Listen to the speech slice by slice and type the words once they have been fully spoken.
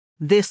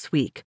This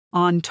week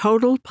on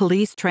Total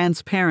Police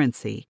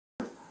Transparency.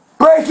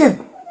 Break it!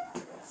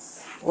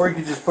 Or you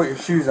could just put your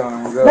shoes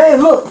on and go. Hey,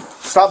 look!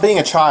 Stop being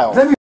a child.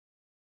 Let me...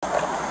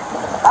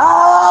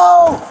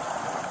 Ow!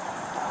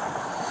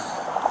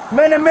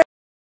 Man, that man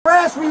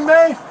harassed me,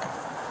 man!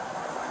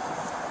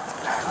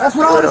 That's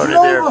what all this is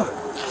over!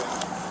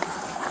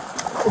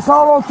 It's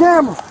all on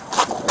camera.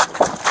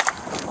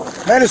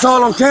 Man, it's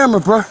all on camera,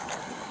 bro.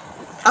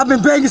 I've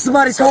been begging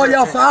somebody to call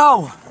y'all for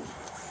hours.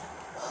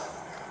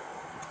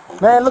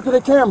 Man, look at the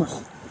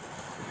cameras.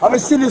 I've been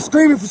sitting there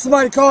screaming for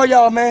somebody to call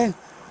y'all, man.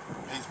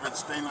 He's been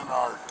stealing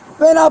our...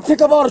 Man, I'll pick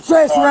up all the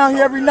trash around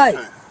here every night.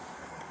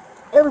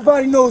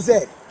 Everybody knows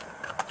that.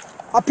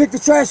 I pick the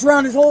trash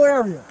around this whole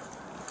area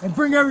and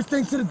bring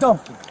everything to the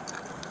dumpster.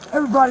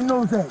 Everybody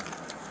knows that.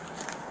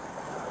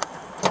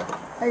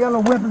 Ain't got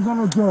no weapons on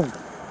no drugs.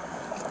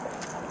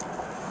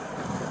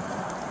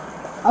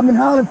 I've been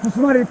hollering for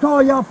somebody to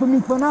call y'all for me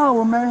for an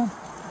hour, man.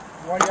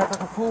 Why do you act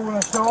like a fool when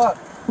I show up?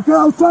 Because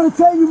I was trying to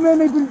tell you, man,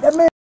 that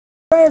man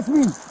harassed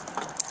me.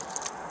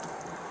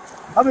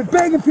 I've been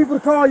begging people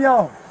to call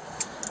y'all.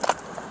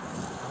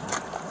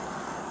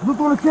 Look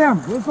on the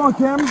camera. It's on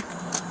camera.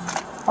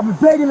 I've been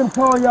begging them to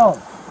call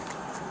y'all.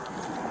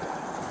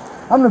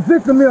 I'm the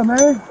victim here,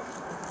 man.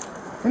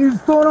 And you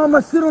just throwing all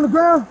my shit on the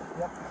ground?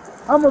 Yep.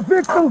 I'm a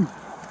victim.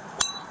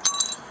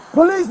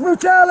 Police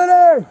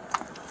brutality.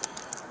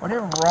 Why do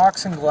you have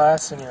rocks and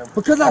glass in your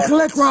Because I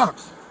collect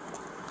rocks.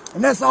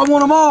 And I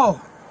want them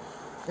all.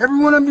 Every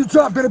one of them you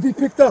drop better be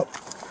picked up.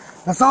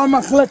 That's all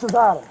my collector's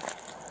items.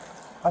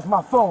 That's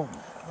my phone.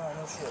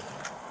 No shit.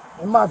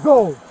 And my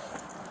gold.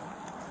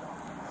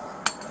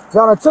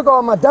 Y'all took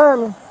all my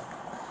diamonds.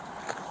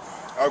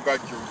 I've got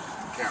your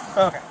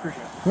camera. Okay,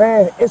 appreciate it.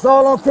 Man, it's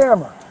all on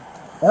camera.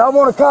 And I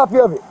want a copy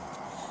of it.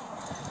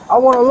 I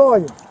want a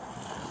lawyer.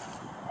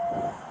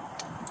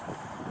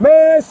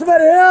 Man,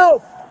 somebody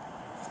help!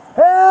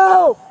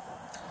 Help!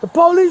 The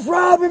police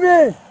robbing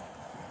me!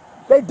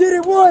 They did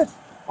it once.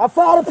 I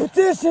filed a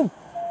petition,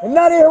 and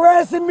now they're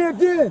harassing me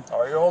again. Oh,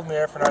 are you holding the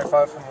Air for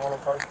 95 from the one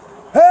park?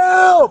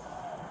 Help!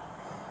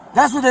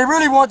 That's what they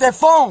really want, that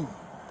phone.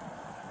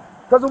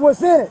 Because of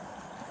what's in it.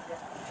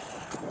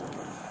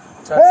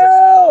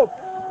 Help!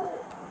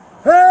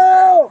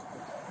 Help!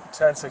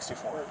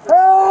 1064.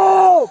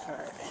 Help!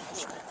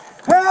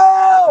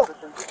 Help!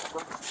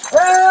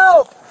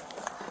 Help!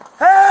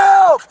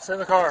 Help! Stay in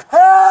the car.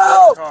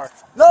 Help! Stay in the car.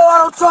 No, I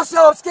don't trust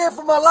y'all. I'm scared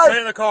for my life. Stay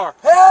in the car.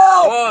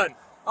 Help! 1,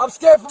 I'm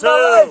scared for 2,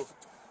 my life.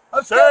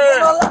 I'm scared for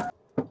my 3.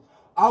 life.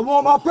 I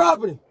want my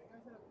property.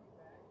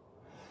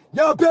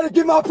 Y'all better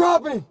get my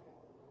property.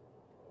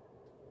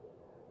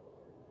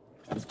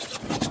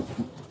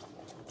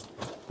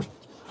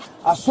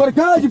 I swear to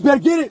God, you better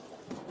get it.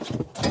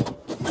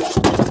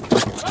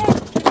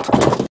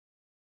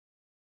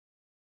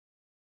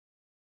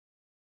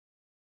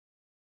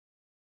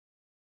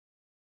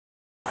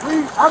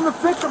 Please, I'm the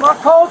victim. I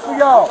called for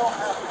y'all.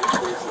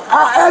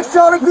 I asked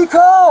y'all to be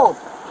called.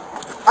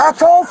 I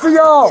called for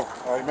y'all. All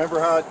right, remember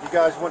how you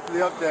guys went to the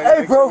update? Hey,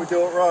 Make bro. sure we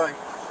do it right.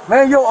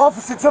 Man, your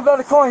officer jumped out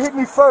of the car and hit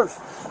me first.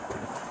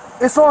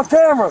 It's on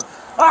camera.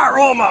 All right,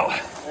 roll them out.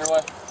 Your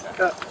way.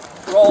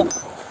 Roll.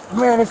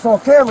 Man, it's on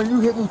camera. You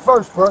hit me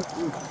first, bro.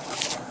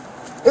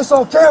 It's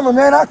on camera,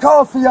 man. I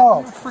called for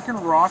y'all. You have a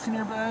freaking rock in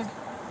your bag?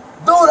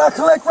 Dude, I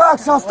collect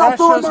rocks. Y'all stop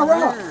throwing my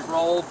rock.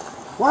 Roll.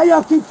 Why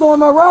y'all keep throwing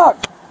my rock?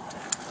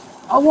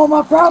 I want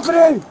my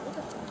property.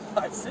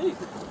 I see.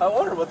 I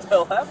wonder what the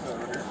hell happened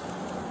over here.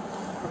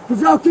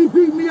 Because y'all keep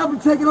beating me up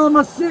and taking all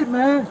my shit,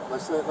 man.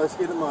 Let's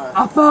get him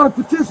I filed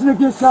a petition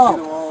against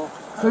y'all.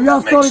 So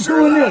y'all started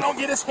doing I this. don't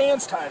get his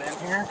hands tied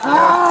in here.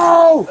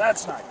 Ow!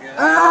 That's not good.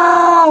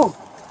 Ow!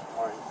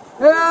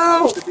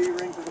 Help! the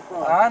D-ring to the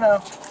front. I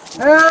know.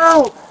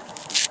 Help!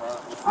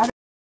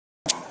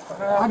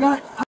 I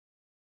got...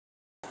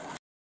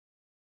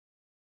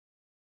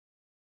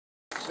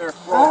 There.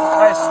 Roll.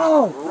 Nice.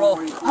 Roll.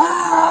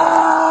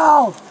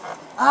 Ow!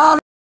 Ow!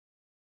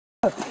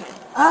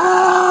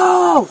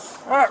 Ow!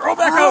 All right, roll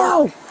back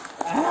Ow! over.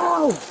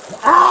 Ow!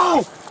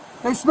 Ow!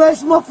 They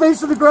smashed my face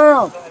to the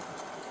ground.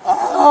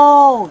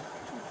 Ow!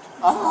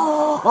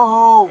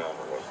 Ow!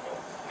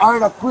 All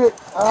right, I quit.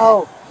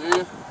 Ow! Do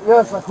you?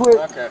 Yes, I quit.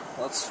 Okay,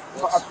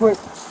 I quit.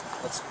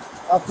 let's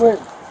I quit.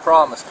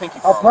 promise, pinky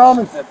I promise.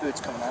 promise. That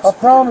boot's coming out. I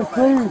promise,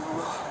 please.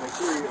 Make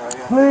sure you,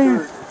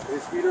 Please.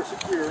 his feet are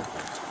secure.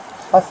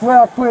 I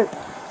swear I quit.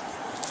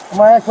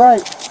 Am I act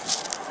right?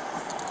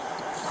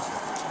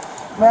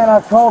 Man,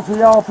 I called for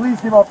y'all.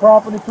 Please get my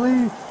property,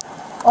 please.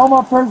 All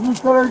my personal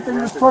stuff, everything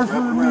is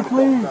personal to me,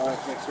 please.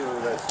 Make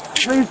sure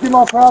that's... Please get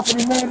my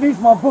property, man. At least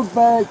my book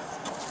bag.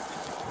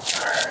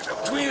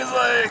 Between his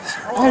legs.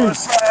 Roll Hey. on the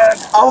side.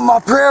 All my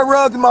prayer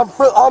rug and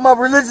all my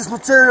religious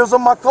materials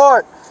on my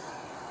cart.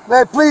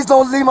 Man, please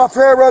don't leave my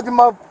prayer rug and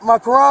my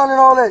Quran and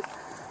all that.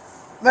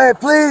 Man,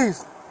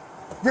 please.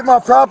 Get my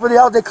property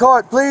out the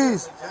cart,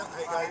 please. Hey,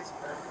 guys,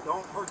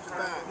 don't hurt your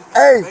back.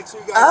 Hey. Make sure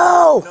you guys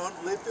Ow!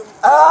 don't lift them.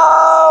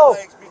 Ow!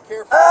 Legs, be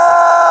careful.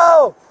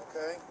 Ow!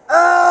 Okay?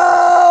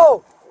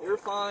 Ow! You're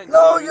fine.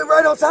 No, you're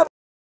right on top.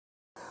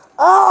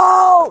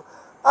 Ow!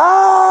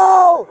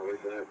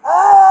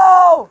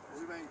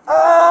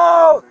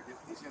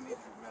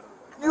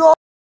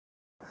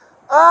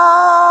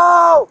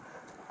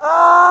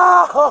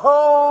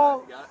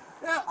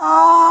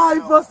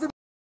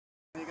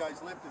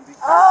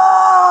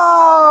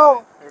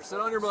 Ow! Here, sit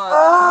on your butt.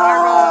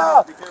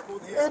 Ow! Be careful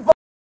with the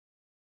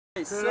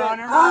Hey, sit.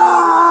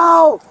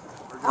 Ow!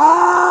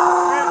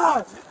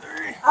 Ow!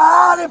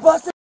 Ow! They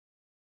busted.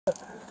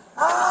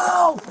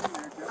 Ow!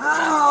 Ow!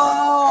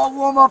 I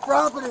want my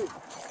property.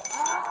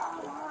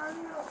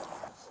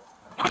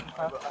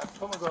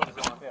 Put my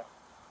gloves on. Yeah.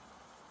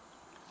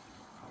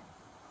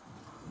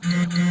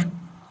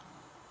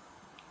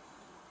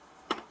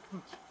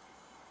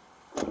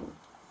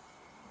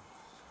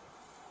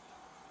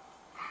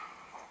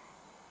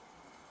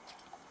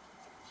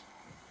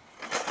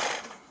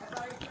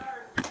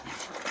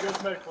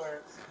 Just make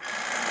clearance.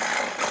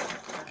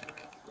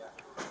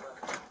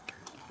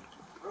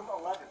 Room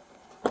 11.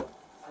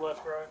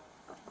 Left, right.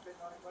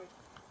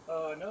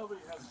 Nobody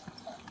has.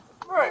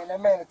 Man,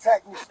 that man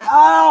attacked me.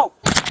 Ow!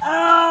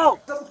 Ow!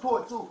 Double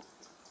court too.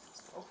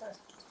 Okay.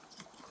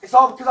 It's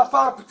all because I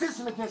filed a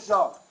petition against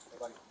y'all.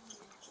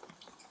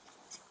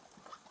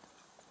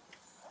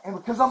 And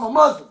because I'm a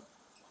Muslim.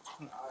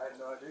 I had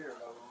no idea about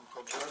them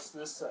until just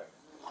this second.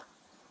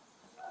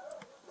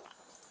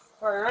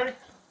 All right, ready?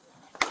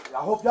 I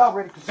hope y'all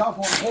ready because y'all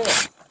going to hell.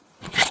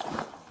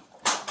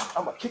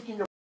 I'm going to kick in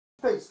your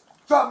face.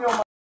 Drop me on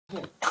my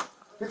head.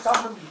 Bitch, I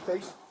remember your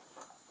face.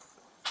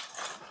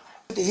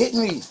 They hit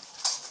me.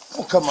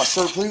 Don't cut my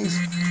shirt, please.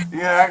 You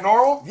gonna act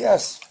normal?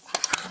 Yes.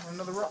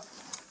 Another rock.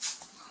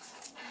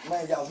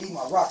 Man, y'all leave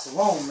my rocks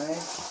alone, man.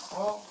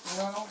 Well, you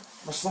know,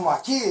 That's for my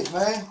kids,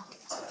 man.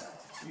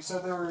 you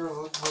said they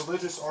were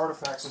religious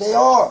artifacts. They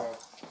are.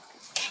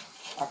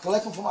 I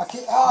collect them for my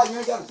kids. Ah, you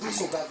ain't got to be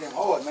so goddamn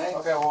hard, man.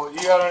 Okay, well, you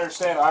gotta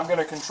understand, I'm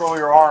gonna control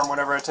your arm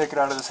whenever I take it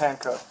out of this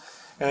handcuff.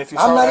 And if you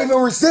I'm start not even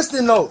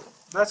resisting, though.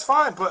 That's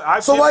fine, but I.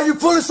 So why you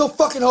pulling so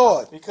fucking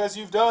hard? Because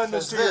you've done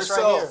this to this right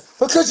yourself.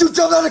 Because you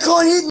jumped out of the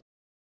car and hit me.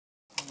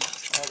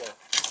 Okay.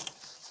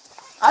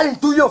 I didn't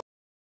do your.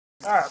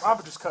 All right,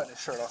 I'm just cutting his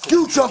shirt off.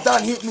 You jumped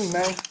out and hit me,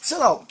 man. Shut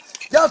up.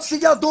 Y'all see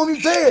y'all doing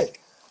me bad.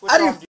 I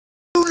didn't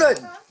do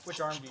nothing. Which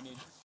arm do you need?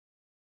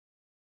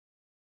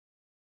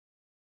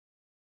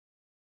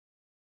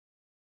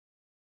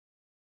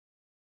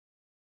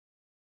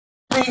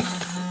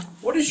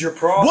 What is your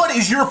problem? What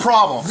is your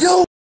problem?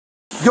 Your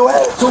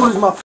attitude is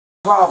my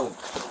problem.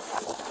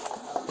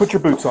 Put your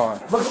boots on.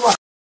 Look at my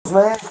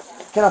man.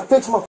 Can I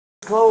fix my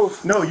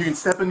clothes? No, you can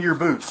step into your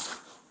boots.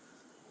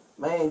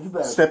 Man, you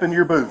better Step into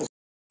your boots.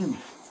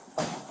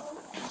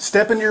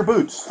 Step into your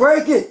boots.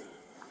 break it.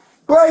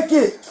 Break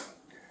it.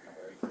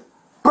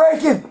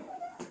 Break it.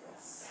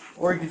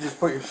 Or you could just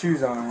put your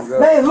shoes on and go.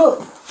 Man,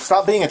 look.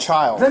 Stop being a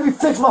child. Let me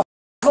fix my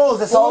clothes.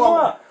 That's all I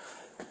want.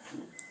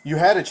 You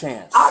had a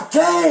chance. I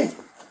can't.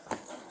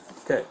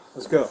 Okay,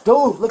 let's go.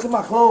 Dude, look at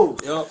my clothes.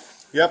 Yup.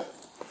 Yep.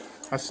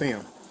 I see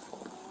him.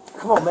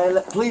 Come on,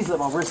 man. Please let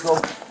my wrist go.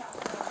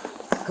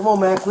 Come on,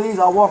 man. Please,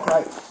 I'll walk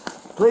right.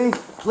 Please,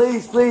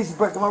 please, please. You're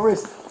breaking my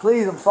wrist.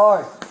 Please, I'm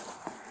sorry.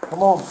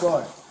 Come on, I'm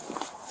sorry.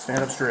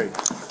 Stand up straight.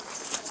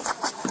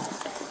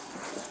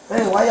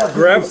 Man, why y'all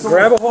Grab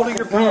a hold of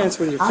your pants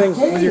with your finger,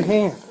 with your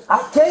hand.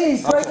 I can't.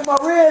 He's breaking my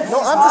wrist. No,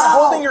 I'm just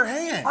holding your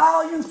hand.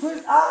 Ow, you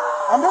twist.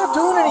 Ow. I'm not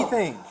doing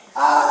anything.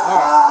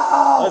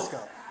 Ow. Let's go.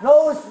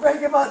 No, it's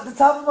breaking the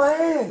top of my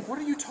hand. What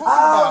are you talking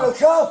Ow, about? the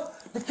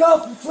cuff. The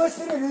cuff. You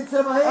twisted it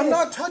into my hand. I'm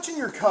not touching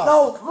your cuff.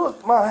 No,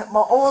 look, my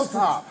arm.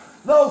 Stop.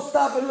 No,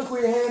 stop it. Look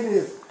where your hand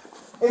is.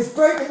 It's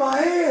breaking my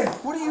hand.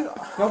 What are you?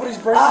 Nobody's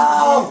breaking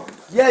Ow.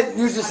 Yeah,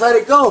 you just let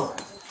it go.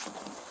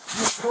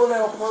 You doing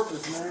that on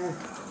purpose, man.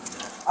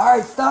 All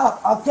right,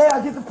 stop. Okay,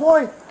 I get the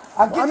point.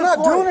 I get I'm the not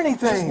point. doing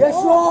anything. Yes,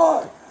 you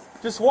are.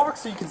 Just walk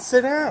so you can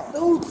sit down.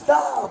 Dude,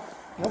 stop.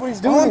 Nobody's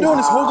All doing I'm it. doing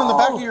is holding the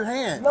back of your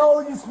hand. No,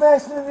 you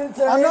smashing it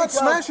into I'm not handcuffs.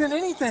 smashing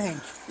anything.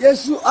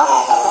 Yes, you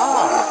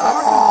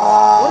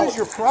are. What is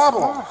your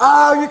problem?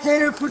 Oh, you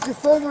can't even put your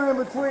finger in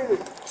between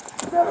it.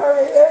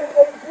 Sorry,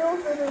 it's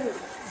using it.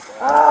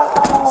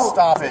 Ow.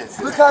 Stop it.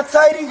 Look how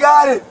tight he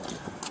got it.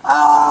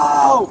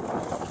 Ow.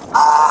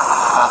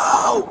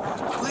 Ow.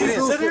 Please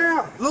Sit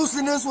down.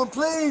 Loosen this one,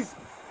 please.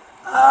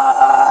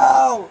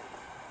 Ow.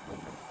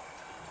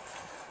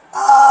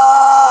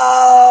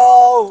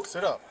 Ow.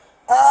 Sit up.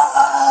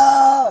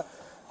 Ow.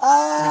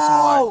 Give me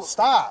some Ow. light.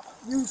 Stop.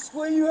 You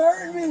swear you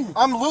hurt me.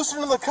 I'm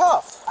loosening the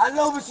cuff. I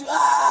know, but you.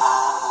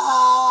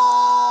 Ow!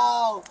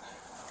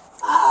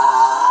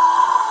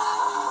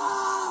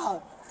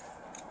 Ow!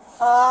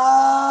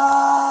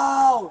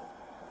 Ow!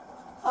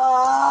 Ow!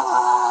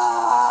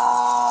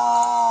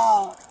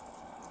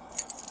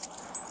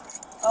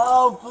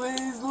 Oh,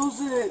 please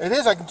loosen it. It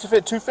is. I can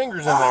fit 2 fingers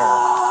in there.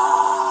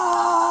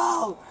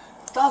 Ow!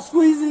 Stop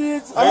squeezing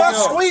it. I'm not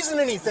squeezing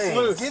anything.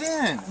 loose. Get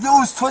in. You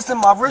was twisting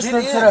my wrist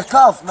Get into in. the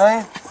cuff,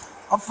 man.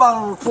 I'm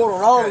filing a report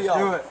on all of y'all.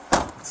 Do it.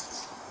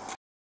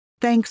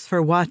 Thanks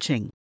for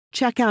watching.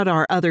 Check out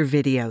our other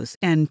videos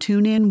and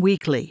tune in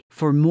weekly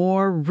for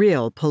more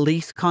real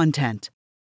police content.